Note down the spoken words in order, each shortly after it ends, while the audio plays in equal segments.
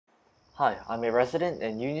Hi, I'm a resident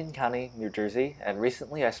in Union County, New Jersey, and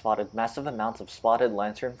recently I spotted massive amounts of spotted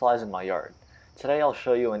lanternflies in my yard. Today I'll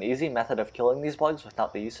show you an easy method of killing these bugs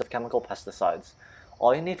without the use of chemical pesticides.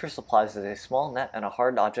 All you need for supplies is a small net and a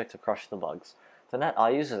hard object to crush the bugs. The net I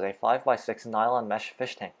use is a 5x6 nylon mesh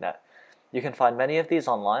fish tank net. You can find many of these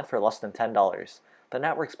online for less than $10. The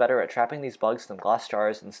net works better at trapping these bugs than glass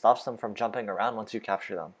jars and stops them from jumping around once you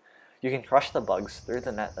capture them. You can crush the bugs through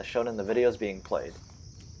the net as shown in the videos being played.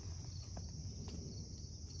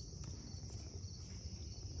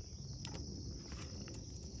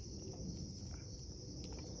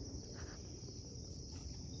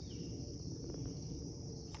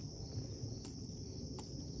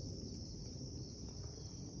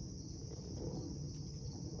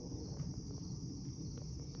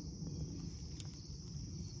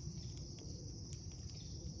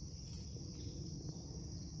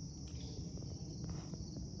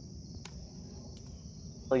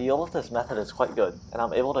 The yield with this method is quite good, and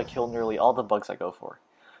I'm able to kill nearly all the bugs I go for.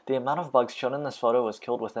 The amount of bugs shown in this photo was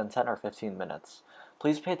killed within 10 or 15 minutes.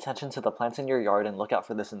 Please pay attention to the plants in your yard and look out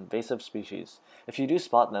for this invasive species. If you do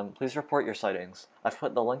spot them, please report your sightings. I've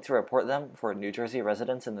put the link to report them for New Jersey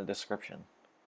residents in the description.